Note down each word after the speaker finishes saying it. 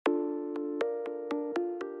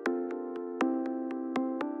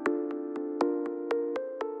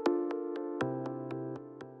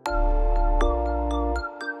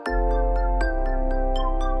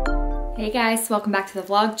Hey guys, welcome back to the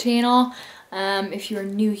vlog channel. If you're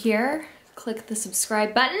new here, click the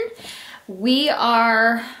subscribe button. We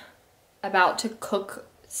are about to cook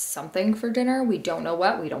something for dinner. We don't know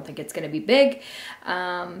what. We don't think it's gonna be big.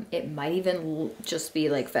 It might even just be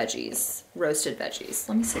like veggies, roasted veggies.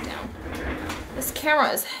 Let me sit down. This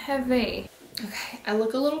camera is heavy. Okay, I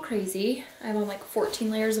look a little crazy. I have on like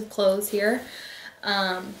 14 layers of clothes here.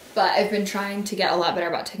 But I've been trying to get a lot better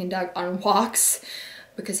about taking Doug on walks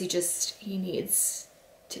because he needs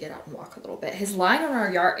to get out and walk a little bit. His line in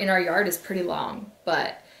our yard is pretty long,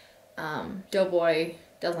 but Doughboy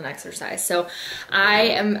doesn't exercise. So I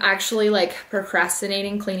am actually like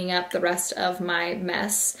procrastinating cleaning up the rest of my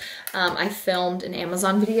mess. I filmed an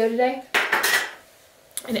Amazon video today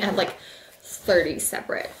and it had like 30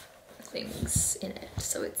 separate things in it.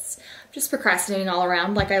 So it's just procrastinating all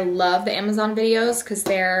around. Like I love the Amazon videos because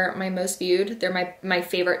they're my most viewed. They're my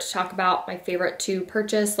favorite to talk about, my favorite to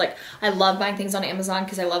purchase. Like I love buying things on Amazon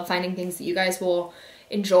because I love finding things that you guys will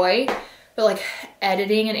enjoy. But like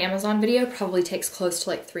editing an Amazon video probably takes close to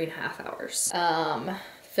like 3.5 hours.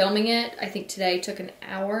 Filming it, I think today took an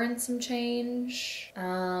hour and some change.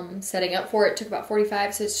 Setting up for it took about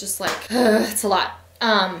 45, so it's just like, it's a lot.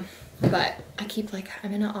 But I keep like,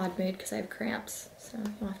 I'm in an odd mood because I have cramps, so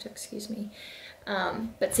you'll have to excuse me.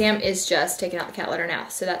 But Sam is just taking out the cat litter now,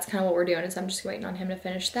 so that's kind of what we're doing is I'm just waiting on him to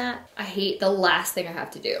finish that. I hate the last thing I have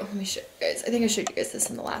to do. Let me show you guys. I think I showed you guys this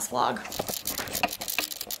in the last vlog.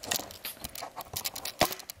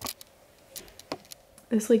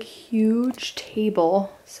 This like huge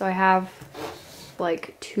table. So I have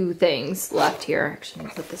like 2 things left here. Actually,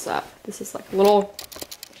 let me put this up. This is like a little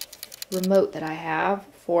remote that I have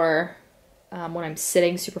for when I'm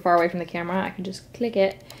sitting super far away from the camera. I can just click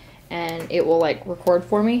it and it will like record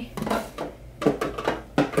for me. So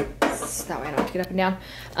that way I don't have to get up and down.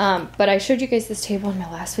 But I showed you guys this table in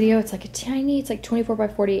my last video. It's like it's like 24 by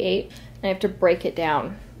 48 and I have to break it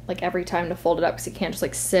down like every time to fold it up because it can't just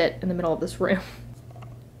like sit in the middle of this room.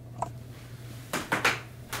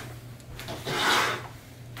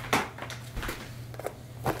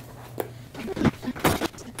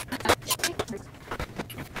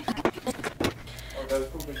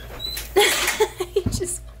 He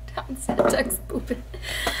just walked out and said Doug's pooping.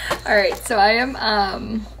 Alright, so I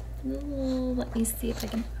am, let me see if I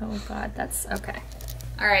can, oh god, that's, okay.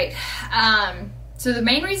 Alright, so the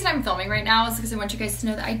main reason I'm filming right now is because I want you guys to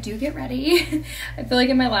know that I do get ready. I feel like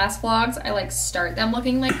in my last vlogs, I like start them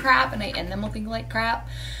looking like crap and I end them looking like crap.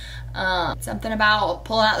 Something about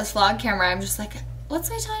pulling out this vlog camera, I'm just like, let's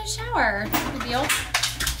wait till I shower. No big deal.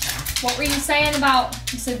 What were you saying about,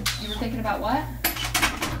 you said you were thinking about what?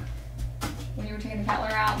 When you were taking the cat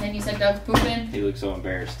litter out and then you said Doug's pooping? He looked so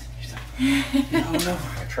embarrassed. He's like, no.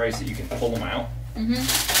 A trace that you can pull them out. Mm-hmm.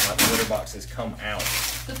 Let the litter boxes come out.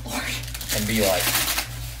 Good Lord. And be like.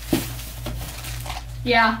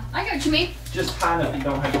 Yeah, I get what you mean. Just high enough you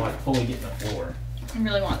don't have to like fully get in the floor. I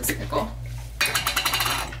really want this pickle.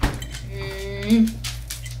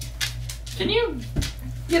 Can you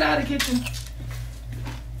get out of the kitchen?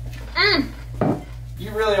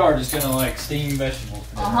 You really are just gonna like steam vegetables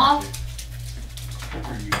for dinner. Good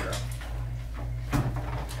for you, girl.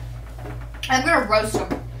 I'm gonna roast them.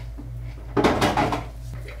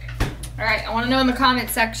 Alright, I wanna know in the comment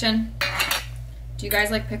section, do you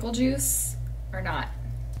guys like pickle juice or not?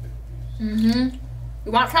 Mm-hmm.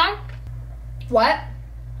 You want some? What?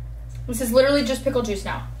 This is literally just pickle juice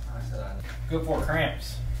now. Good for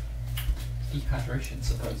cramps. Dehydration,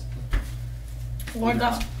 supposedly. Lord,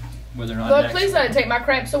 that's... Whether or not Lord, please let it take my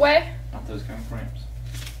cramps away. Not those kind of cramps.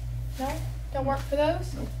 No? Don't work for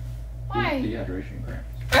those? Nope. Why? Dehydration cramps.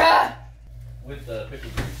 Ah! With the pickle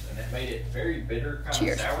juice, and it made it very bitter, kind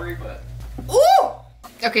Cheers. of soury, but... Ooh!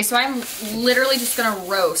 Okay, so I'm literally just gonna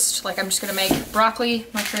roast. Like, I'm just gonna make broccoli,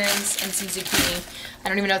 mushrooms, and some zucchini. I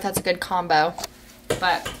don't even know if that's a good combo,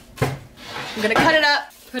 but I'm gonna cut it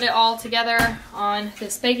up, put it all together on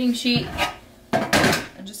this baking sheet,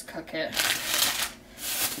 and just cook it.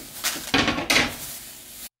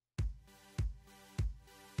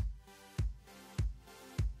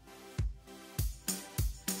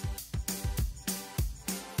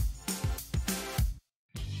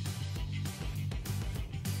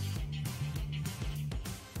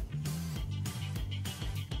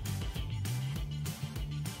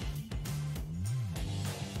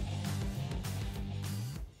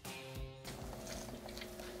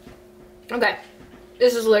 Okay,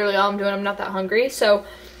 this is literally all I'm doing. I'm not that hungry. So,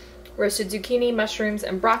 roasted zucchini, mushrooms,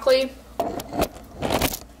 and broccoli. I'm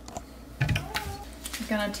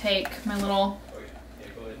gonna take my little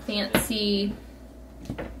fancy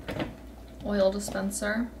oil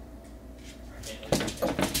dispenser.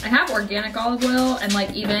 I have organic olive oil and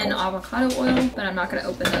like even avocado oil, but I'm not gonna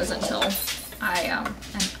open those until I am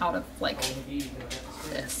out of like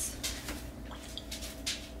this.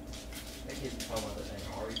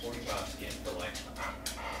 For like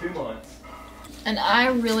 2 months. And I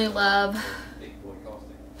really love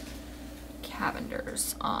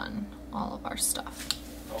Cavenders on all of our stuff.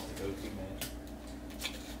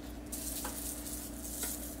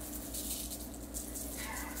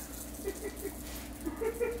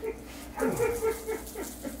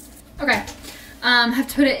 Okay, have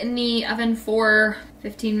to put it in the oven for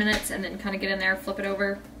 15 minutes and then kind of get in there, flip it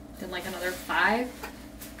over, then like another 5.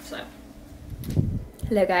 So,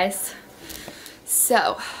 hello guys.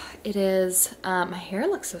 So, it is, my hair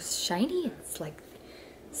looks so shiny, it's like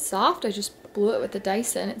soft. I just blew it with the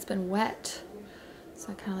Dyson, it's been wet.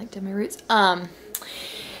 So I kind of like did my roots.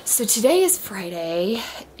 So today is Friday.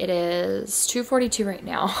 It is 2:42 right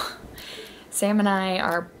now. Sam and I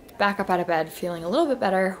are back up out of bed feeling a little bit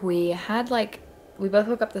better. We both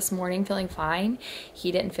woke up this morning feeling fine.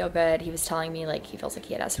 He didn't feel good. He was telling me like he feels like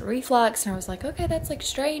he had acid reflux, and I was like, okay, that's like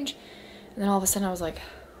strange. And then all of a sudden I was like,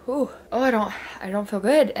 ooh, oh, I don't feel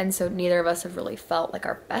good. And so neither of us have really felt like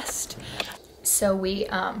our best. So we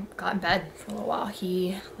got in bed for a little while.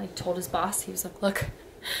 He like told his boss, he was like, look,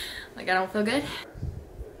 like I don't feel good.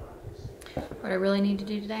 What I really need to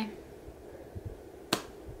do today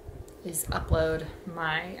is upload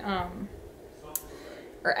my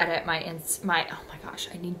or edit my oh my gosh,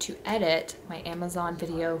 I need to edit my Amazon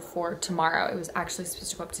video for tomorrow. It was actually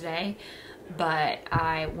supposed to go up today, but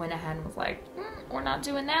I went ahead and was like, we're not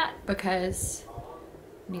doing that because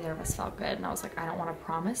neither of us felt good, and I was like, I don't want to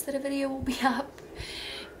promise that a video will be up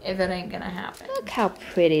if it ain't gonna happen. Look how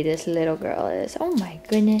pretty this little girl is. Oh my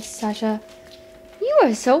goodness, Sasha. You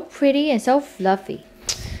are so pretty and so fluffy.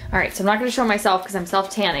 All right, so I'm not gonna show myself because I'm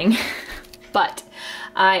self-tanning, but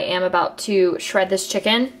I am about to shred this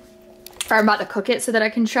chicken, or I'm about to cook it so that I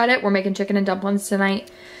can shred it. We're making chicken and dumplings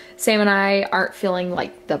tonight. Sam and I aren't feeling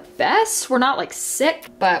like the best. We're not like sick,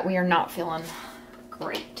 but we are not feeling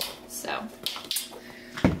great. So,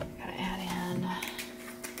 gotta add in.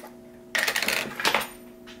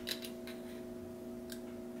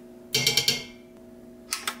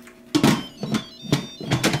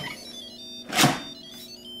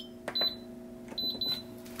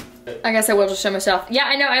 I guess I will just show myself. Yeah,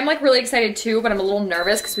 I know, I'm like really excited too, but I'm a little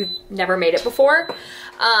nervous because we've never made it before.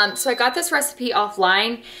 So I got this recipe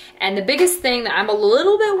offline, and the biggest thing that I'm a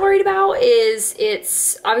little bit worried about is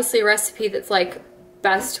it's obviously a recipe that's like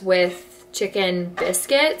best with chicken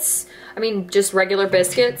biscuits. I mean, just regular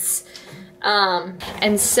biscuits.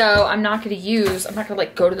 And so I'm not gonna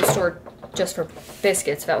like go to the store just for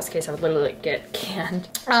biscuits. If that was the case, I would literally like get canned.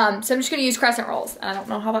 So I'm just gonna use crescent rolls. I don't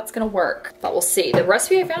know how that's gonna work, but we'll see. The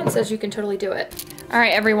recipe I found says you can totally do it. All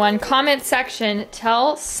right, everyone, comment section,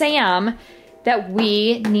 tell Sam that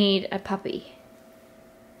we need a puppy.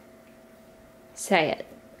 Say it,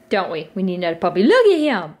 don't we? We need another puppy. Look at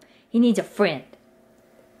him. He needs a friend.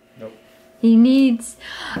 Nope. He needs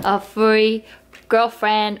a furry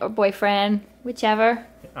girlfriend or boyfriend, whichever.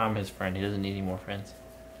 I'm his friend. He doesn't need any more friends.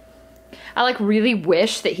 I like really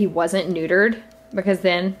wish that he wasn't neutered, because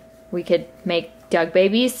then we could make Doug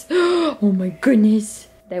babies. Oh my goodness.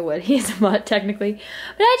 They would. He is a mutt technically.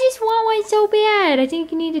 But I just want one so bad. I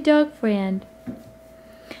think you need a dog friend.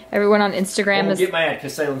 Everyone on Instagram is... get mad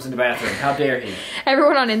because Salem's in the bathroom. How dare he?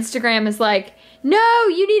 Everyone on Instagram is like, no,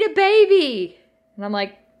 you need a baby. And I'm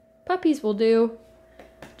like, puppies will do.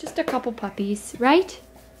 Just a couple puppies, right?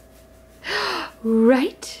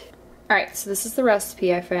 Right? Alright, so this is the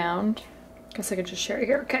recipe I found. Guess I could just share it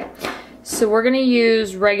here. Okay. So we're going to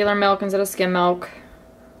use regular milk instead of skim milk.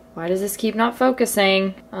 Why does this keep not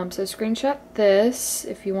focusing? So screenshot this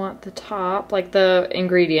if you want the top, like the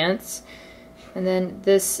ingredients. And then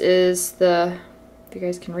this is the, if you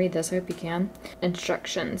guys can read this, I hope you can,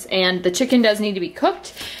 instructions. And the chicken does need to be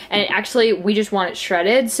cooked, and actually we just want it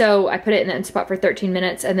shredded, so I put it in the Instant Pot for 13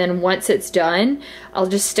 minutes, and then once it's done, I'll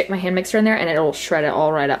just stick my hand mixer in there and it'll shred it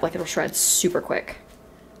all right up. Like, it'll shred super quick.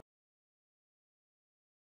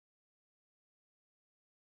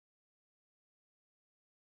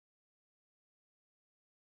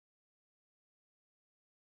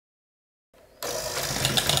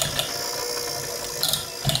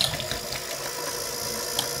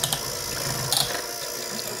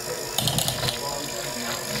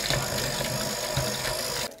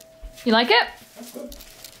 You like it?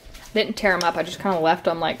 Didn't tear them up, I just kind of left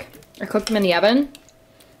them like, I cooked them in the oven.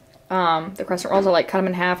 The crescent rolls, I like cut them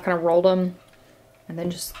in half, kind of rolled them, and then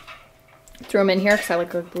just threw them in here because I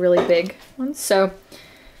like the really big ones. So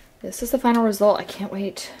this is the final result. I can't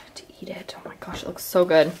wait to eat it. Oh my gosh, it looks so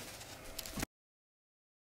good.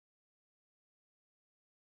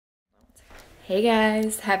 Hey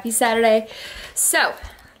guys, happy Saturday. So,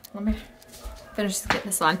 let me finish getting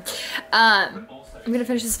this on. I'm gonna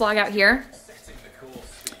finish this vlog out here.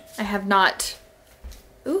 I have not,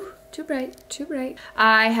 ooh, too bright, too bright.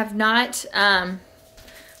 I have not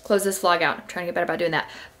closed this vlog out. I'm trying to get better about doing that.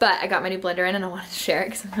 But I got my new blender in and I wanted to share it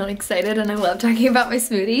because I'm really excited and I love talking about my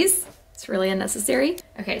smoothies. It's really unnecessary.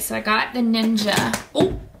 Okay, so I got the Ninja.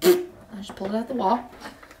 Oh, I just pulled it out the wall.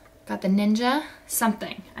 Got the Ninja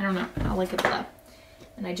something. I don't know. I'll link it below.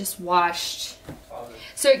 And I just washed.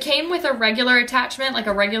 So it came with a regular attachment, like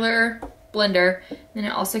a regular blender. Then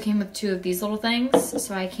it also came with 2 of these little things.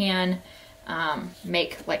 So I can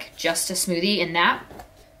make like just a smoothie in that.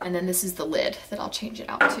 And then this is the lid that I'll change it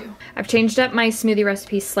out to. I've changed up my smoothie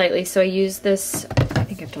recipe slightly. So I use this, I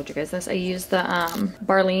think I've told you guys this. I use the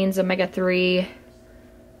Barlean's omega-3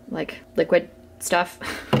 like liquid stuff.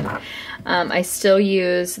 I still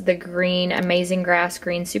use the green Amazing Grass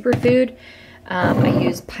green superfood. I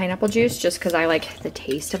use pineapple juice just because I like the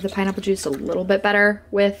taste of the pineapple juice a little bit better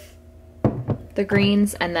with the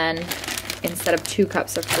greens. And then instead of 2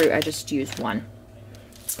 cups of fruit, I just use 1.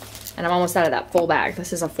 And I'm almost out of that full bag.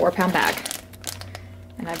 This is a 4-pound bag.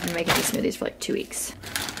 And I've been making these smoothies for like 2 weeks.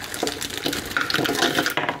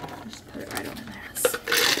 Just put it right on this.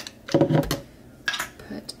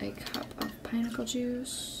 Put a cup of pineapple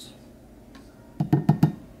juice.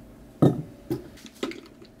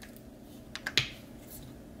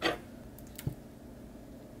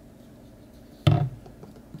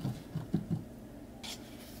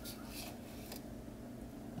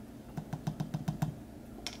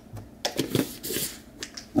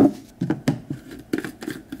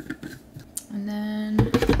 And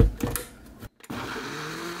then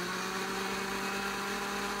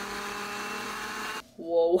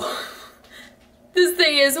whoa. This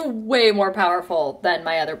thing is way more powerful than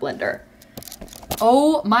my other blender.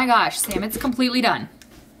 Oh my gosh, Sam, it's completely done.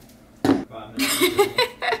 Seriously,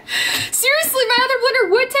 my other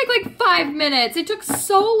blender would take like 5 minutes. It took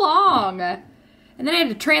so long. And then I had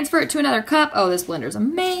to transfer it to another cup. Oh, this blender's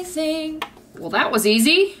amazing. Well, that was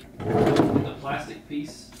easy. The plastic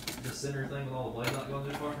piece, the center thing with all the blades not going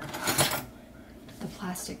too far? The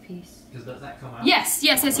plastic piece. Because does that come out? Yes,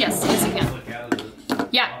 yes, yes, yes. Yes, it can. Look out of the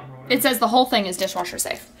Yeah, it says the whole thing is dishwasher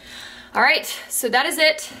safe. All right, so that is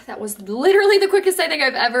it. That was literally the quickest I think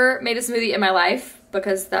I've ever made a smoothie in my life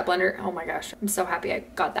because that blender, oh my gosh, I'm so happy I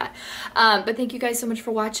got that. But thank you guys so much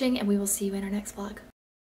for watching and we will see you in our next vlog.